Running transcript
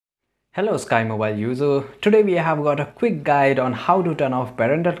Hello Sky Mobile user, today we have got a quick guide on how to turn off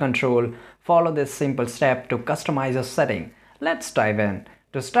parental control. Follow this simple step to customize your setting. Let's dive in.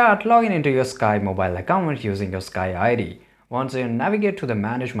 To start, log in into your Sky Mobile account using your Sky ID. Once you navigate to the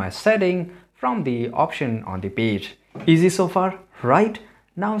Manage My Setting from the option on the page. Easy so far, right?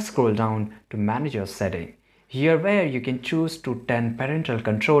 Now scroll down to Manage Your Setting. Here where you can choose to turn parental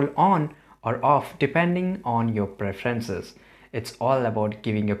control on or off depending on your preferences. It's all about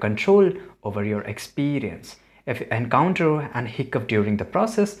giving you control over your experience. If you encounter an hiccup during the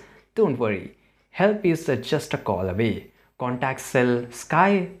process, don't worry. Help is just a call away. Contact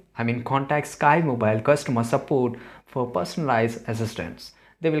Sky Mobile customer support for personalized assistance.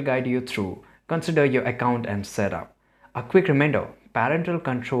 They will guide you through. Consider your account and setup. A quick reminder, parental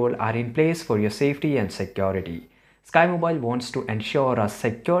control are in place for your safety and security. Sky Mobile wants to ensure a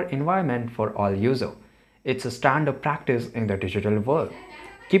secure environment for all users. It's a standard practice in the digital world.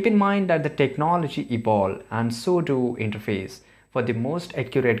 Keep in mind that the technology evolves and so do interface. For the most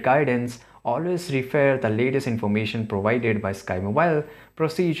accurate guidance, always refer the latest information provided by Sky Mobile.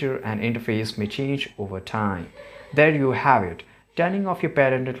 Procedure and interface may change over time. There you have it. Turning off your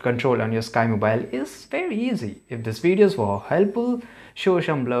parental control on your Sky Mobile is very easy. If this videos were helpful, show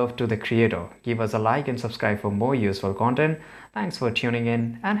some love to the creator. Give us a like and subscribe for more useful content. Thanks for tuning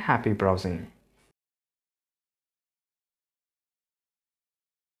in and happy browsing.